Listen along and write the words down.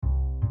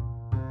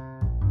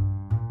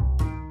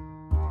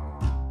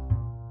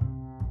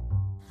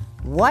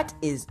What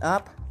is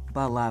up,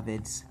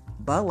 beloveds?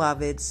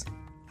 Beloveds,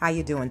 how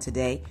you doing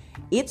today?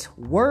 It's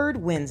Word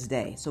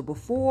Wednesday. So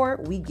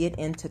before we get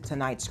into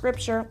tonight's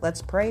scripture,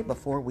 let's pray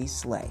before we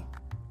slay.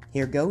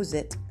 Here goes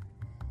it.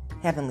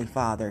 Heavenly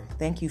Father,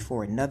 thank you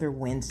for another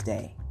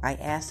Wednesday. I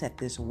ask that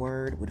this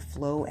word would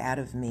flow out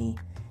of me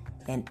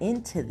and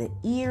into the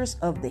ears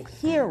of the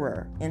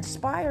hearer,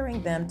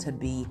 inspiring them to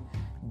be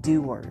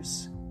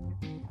doers.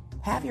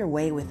 Have your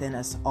way within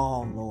us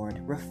all,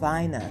 Lord.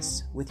 Refine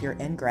us with your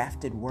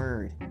engrafted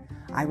word.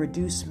 I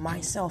reduce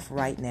myself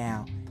right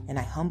now, and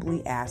I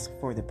humbly ask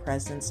for the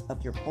presence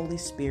of your Holy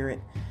Spirit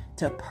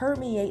to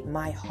permeate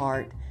my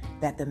heart,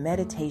 that the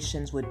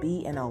meditations would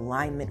be in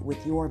alignment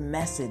with your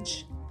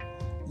message.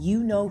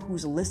 You know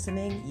who's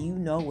listening. You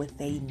know what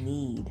they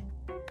need.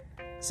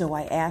 So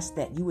I ask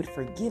that you would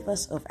forgive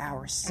us of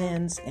our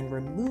sins and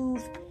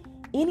remove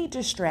any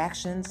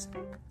distractions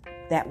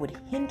that would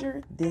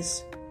hinder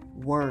this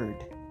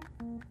word.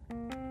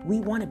 We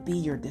want to be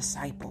your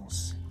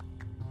disciples.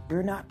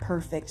 We're not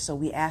perfect, so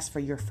we ask for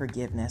your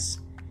forgiveness.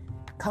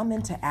 Come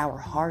into our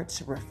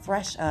hearts,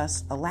 refresh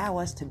us, allow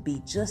us to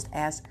be just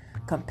as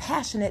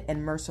compassionate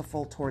and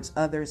merciful towards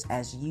others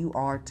as you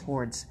are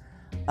towards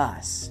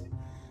us.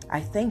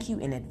 I thank you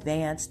in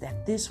advance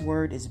that this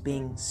word is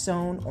being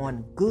sown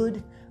on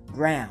good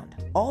ground.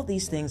 All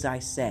these things I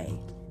say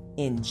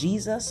in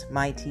Jesus'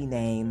 mighty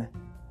name.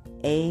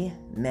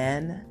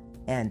 Amen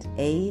and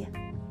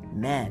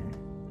amen.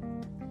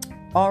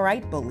 All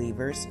right,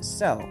 believers.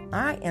 So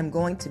I am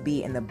going to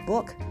be in the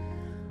book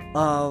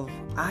of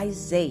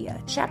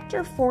Isaiah,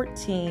 chapter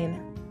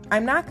 14.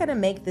 I'm not going to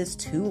make this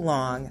too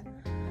long.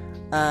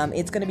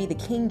 It's going to be the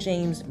King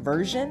James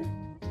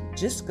Version.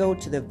 Just go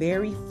to the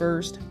very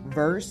first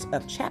verse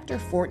of chapter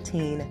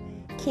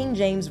 14, King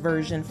James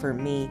Version for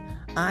me,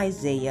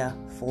 Isaiah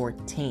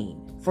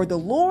 14. For the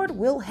Lord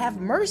will have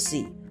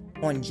mercy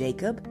on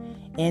Jacob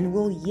and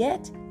will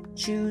yet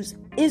choose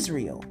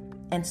Israel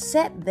and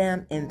set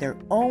them in their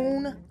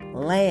own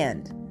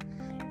land.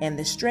 And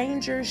the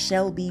strangers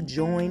shall be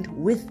joined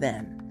with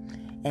them,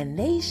 and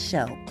they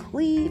shall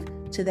cleave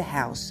to the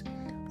house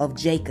of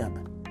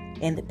Jacob.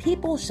 And the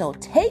people shall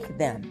take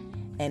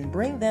them and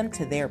bring them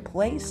to their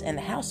place, and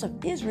the house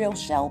of Israel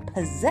shall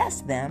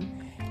possess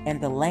them,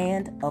 and the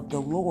land of the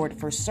Lord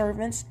for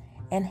servants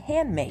and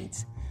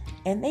handmaids.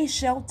 And they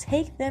shall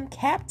take them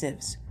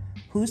captives,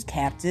 whose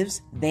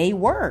captives they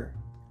were,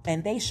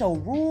 and they shall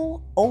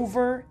rule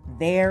over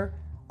their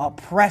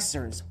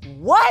oppressors.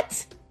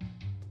 What?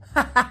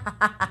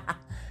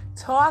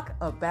 Talk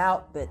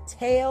about the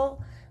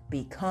tail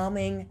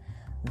becoming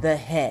the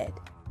head.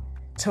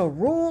 To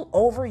rule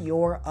over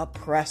your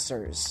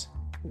oppressors.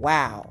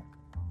 Wow.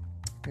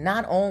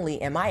 Not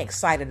only am I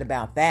excited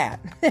about that,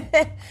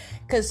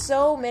 because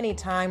so many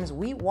times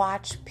we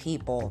watch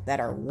people that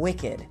are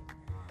wicked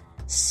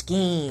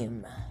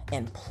scheme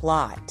and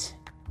plot,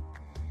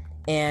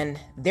 and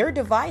their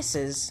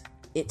devices,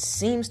 it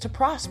seems to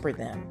prosper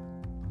them.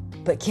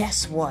 But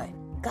guess what?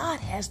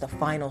 God has the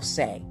final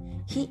say.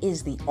 He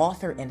is the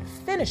author and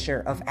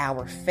finisher of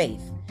our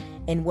faith.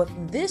 And what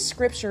this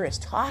scripture is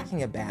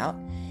talking about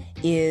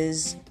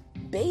is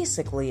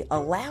basically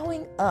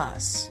allowing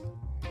us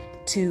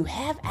to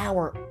have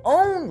our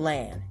own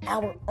land,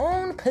 our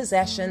own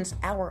possessions,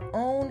 our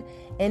own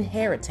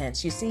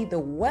inheritance. You see, the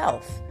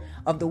wealth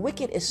of the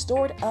wicked is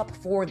stored up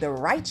for the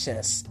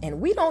righteous.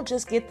 And we don't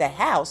just get the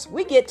house,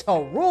 we get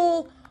to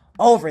rule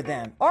over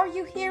them. Are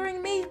you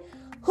hearing me?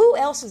 Who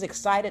else is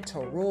excited to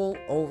rule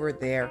over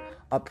their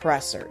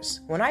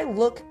oppressors? When I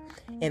look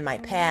in my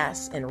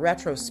past, in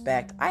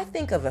retrospect, I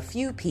think of a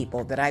few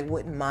people that I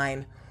wouldn't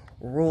mind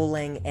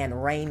ruling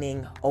and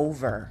reigning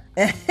over.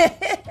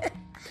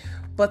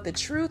 But the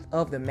truth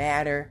of the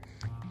matter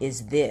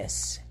is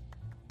this: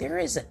 there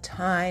is a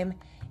time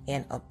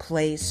and a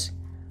place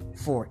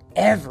for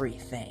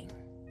everything.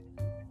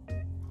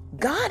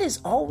 God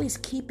is always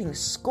keeping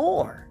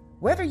score,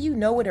 whether you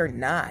know it or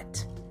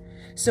not.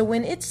 So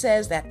when it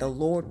says that the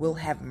Lord will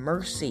have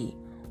mercy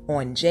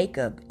on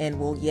Jacob and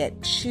will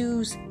yet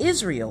choose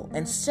Israel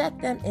and set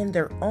them in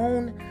their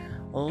own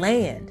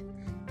land,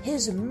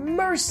 his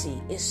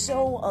mercy is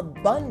so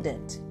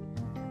abundant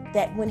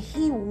that when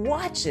he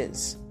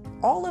watches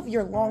all of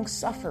your long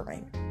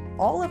suffering,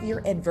 all of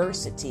your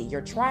adversity,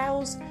 your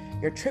trials,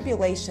 your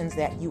tribulations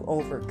that you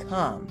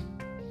overcome,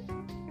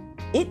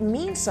 it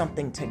means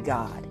something to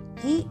God.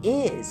 He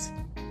is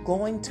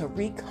going to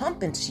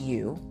recompense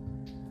you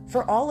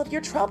for all of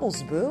your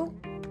troubles, boo.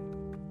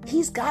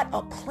 He's got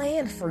a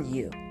plan for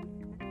you,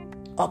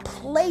 a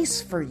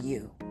place for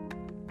you,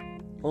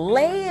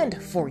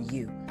 land for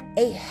you,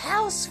 a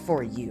house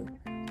for you.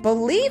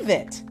 Believe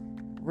it,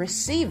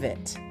 receive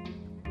it.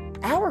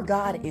 Our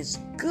God is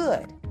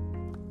good.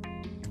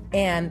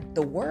 And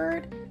the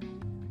word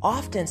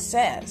often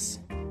says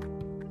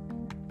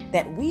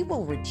that we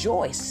will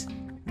rejoice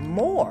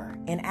more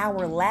in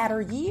our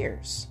latter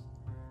years.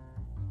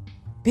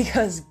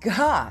 Because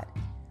God,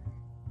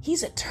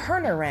 he's a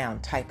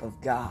turnaround type of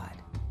God.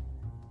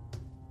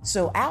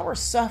 So our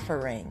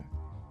suffering,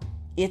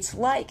 it's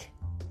like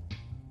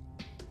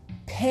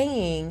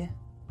paying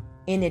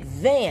in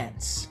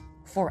advance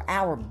for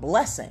our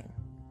blessing.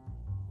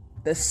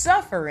 The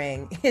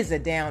suffering is a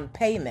down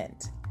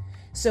payment.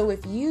 So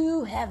if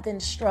you have been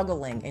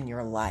struggling in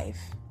your life,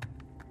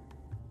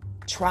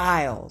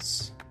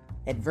 trials,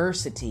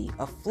 adversity,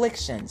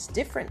 afflictions,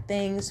 different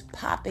things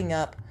popping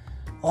up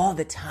all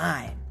the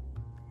time,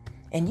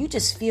 and you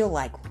just feel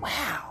like,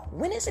 wow,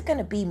 when is it going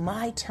to be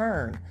my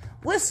turn?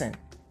 Listen,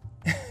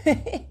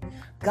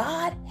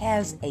 God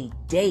has a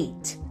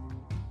date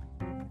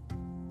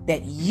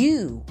that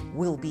you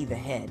will be the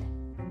head.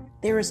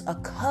 There is a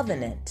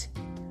covenant,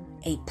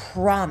 a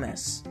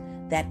promise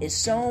that is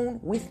sown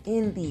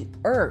within the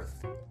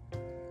earth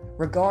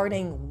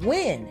regarding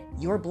when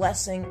your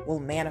blessing will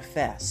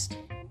manifest.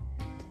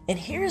 And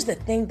here's the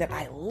thing that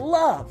I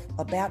love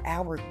about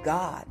our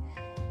God.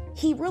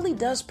 He really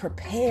does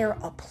prepare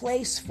a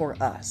place for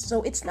us.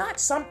 So it's not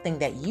something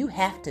that you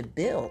have to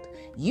build.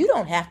 You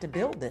don't have to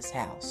build this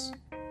house.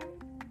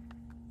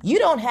 You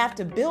don't have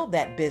to build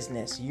that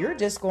business. You're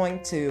just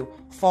going to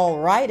fall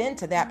right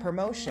into that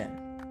promotion.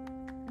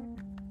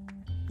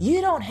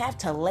 You don't have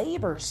to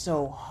labor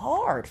so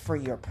hard for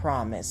your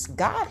promise.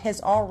 God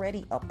has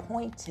already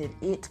appointed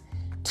it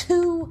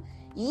to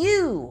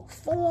you,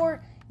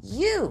 for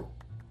you.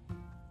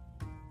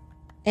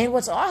 And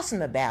what's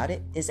awesome about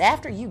it is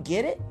after you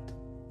get it,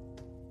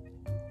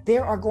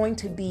 there are going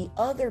to be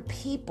other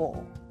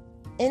people,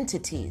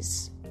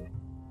 entities,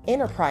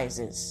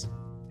 enterprises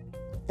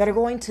that are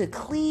going to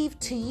cleave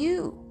to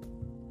you.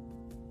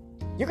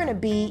 You're going to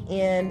be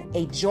in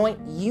a joint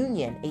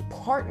union, a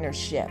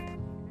partnership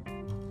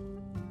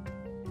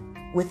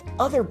with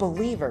other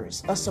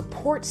believers, a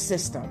support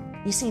system.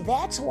 You see,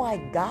 that's why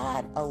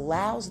God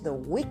allows the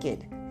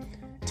wicked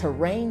to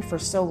reign for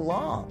so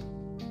long.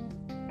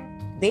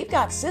 They've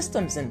got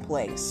systems in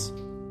place.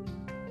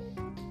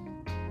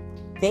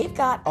 They've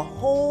got a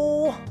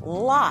whole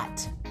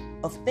lot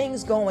of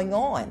things going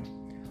on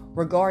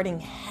regarding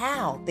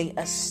how they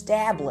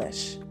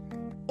establish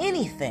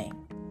anything.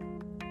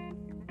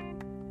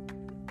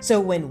 So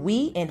when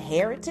we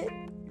inherit it,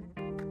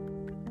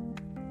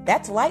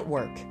 that's light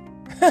work.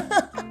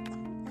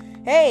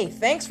 Hey,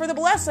 thanks for the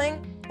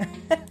blessing.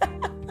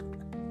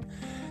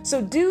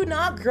 So do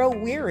not grow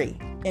weary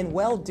in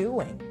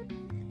well-doing,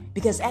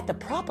 because at the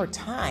proper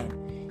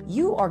time,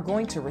 you are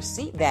going to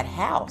receive that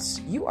house.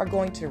 You are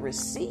going to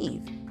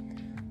receive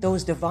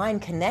those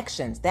divine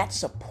connections, that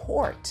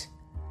support,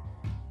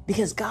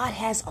 because God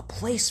has a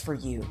place for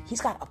you. He's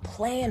got a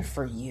plan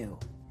for you.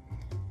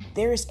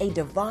 There is a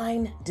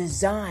divine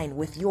design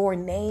with your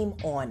name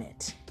on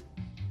it.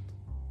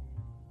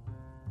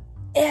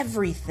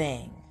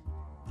 Everything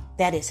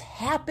that is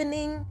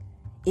happening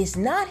is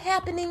not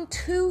happening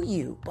to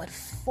you, but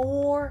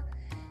for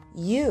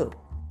you.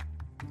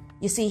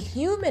 You see,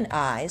 human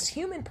eyes,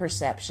 human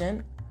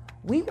perception,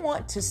 we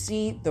want to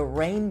see the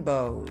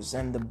rainbows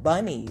and the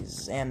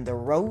bunnies and the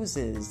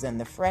roses and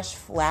the fresh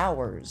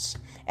flowers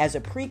as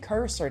a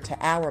precursor to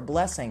our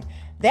blessing.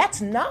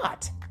 That's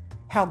not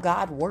how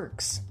God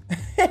works.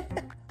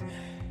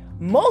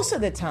 Most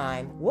of the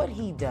time, what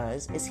he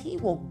does is he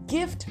will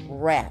gift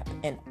wrap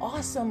an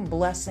awesome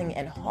blessing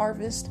and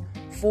harvest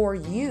for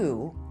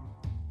you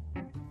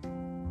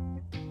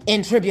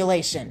in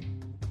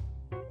tribulation,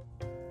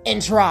 in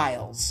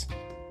trials.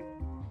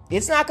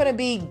 It's not going to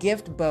be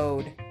gift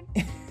bowed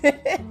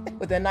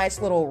with a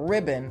nice little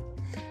ribbon.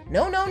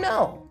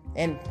 No.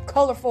 And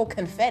colorful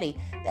confetti.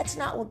 That's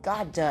not what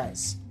God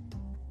does.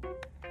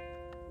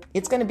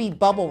 It's going to be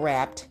bubble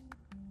wrapped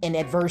in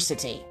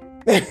adversity.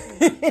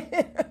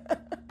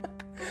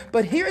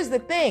 But here's the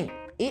thing.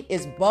 It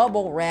is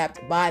bubble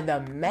wrapped by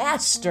the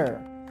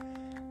master,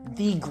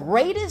 the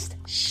greatest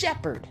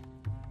shepherd,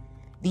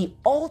 the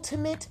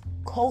ultimate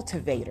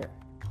cultivator.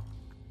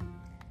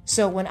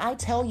 So when I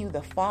tell you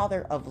the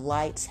Father of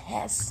lights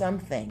has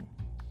something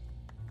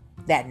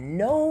that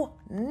no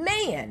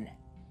man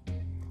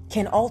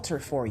can alter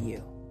for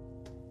you,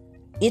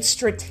 it's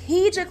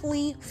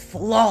strategically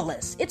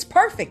flawless. It's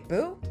perfect,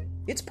 boo.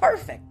 It's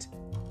perfect.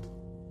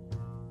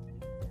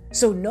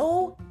 So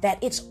know that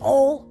it's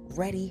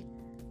already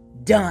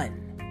done,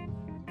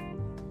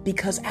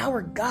 because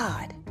our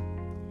God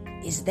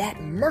is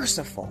that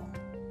merciful.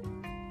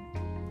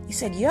 He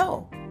said,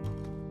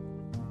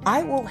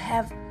 I will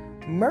have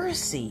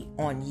mercy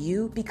on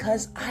you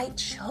because I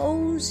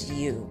chose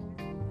you.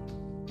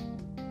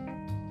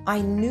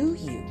 I knew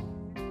you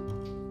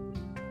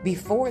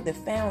before the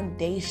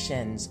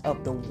foundations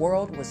of the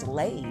world was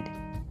laid,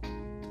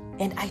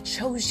 and I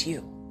chose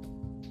you.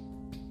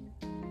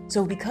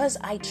 So because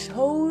I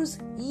chose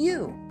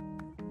you,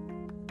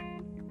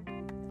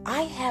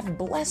 I have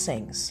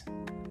blessings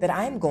that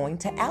I'm going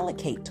to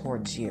allocate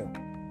towards you.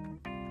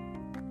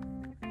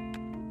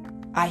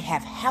 I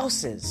have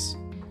houses.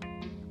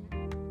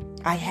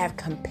 I have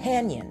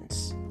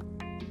companions.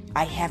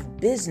 I have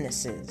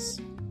businesses.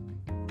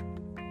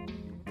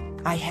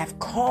 I have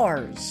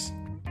cars.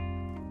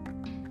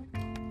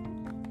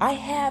 I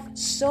have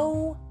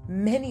so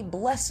many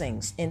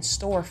blessings in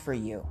store for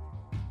you.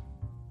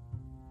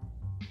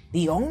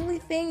 The only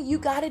thing you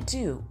got to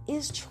do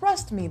is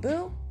trust me,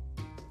 boo.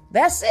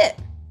 That's it.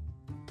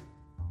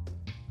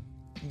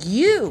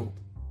 You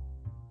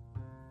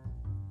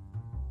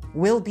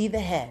will be the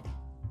head.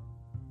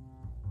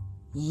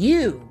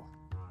 You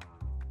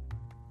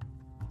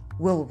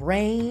will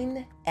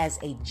reign as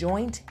a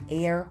joint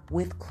heir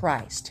with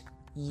Christ.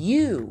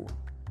 You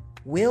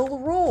will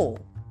rule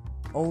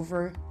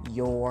over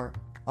your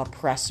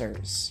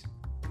oppressors.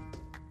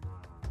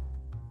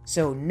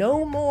 So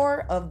no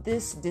more of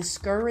this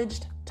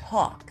discouraged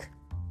talk.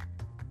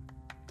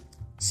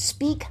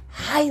 Speak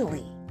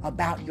highly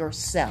about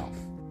yourself.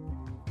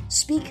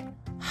 Speak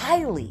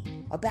highly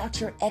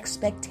about your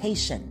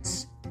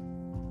expectations.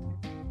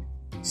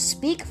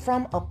 Speak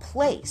from a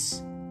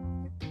place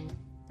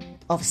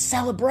of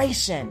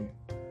celebration,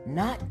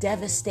 not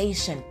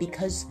devastation,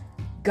 because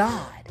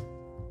God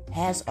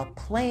has a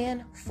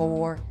plan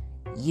for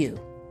you.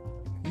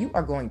 You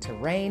are going to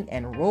reign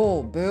and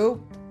rule,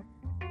 boo.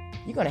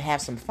 You're going to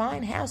have some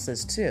fine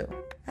houses too.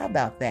 How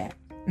about that?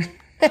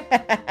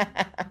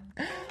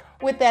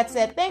 With that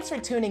said, thanks for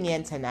tuning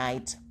in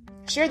tonight.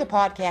 Share the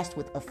podcast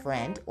with a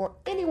friend or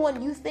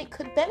anyone you think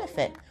could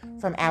benefit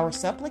from our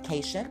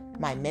supplication,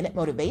 my minute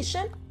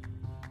motivation,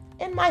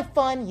 and my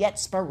fun yet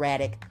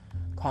sporadic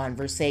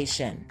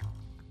conversation.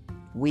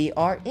 We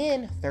are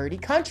in 30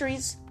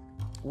 countries.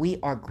 We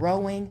are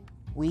growing.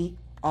 We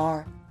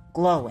are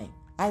glowing.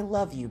 I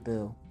love you,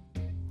 boo.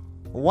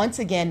 Once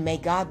again, may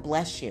God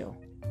bless you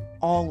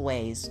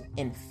always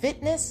in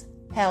fitness,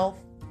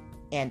 health,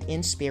 and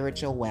in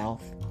spiritual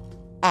wealth.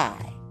 I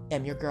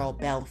am your girl,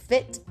 Belle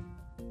Fit,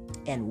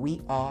 and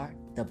we are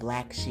the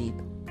Black Sheep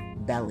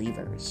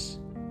Believers.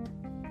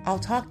 I'll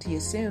talk to you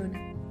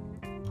soon.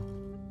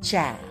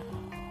 Ciao.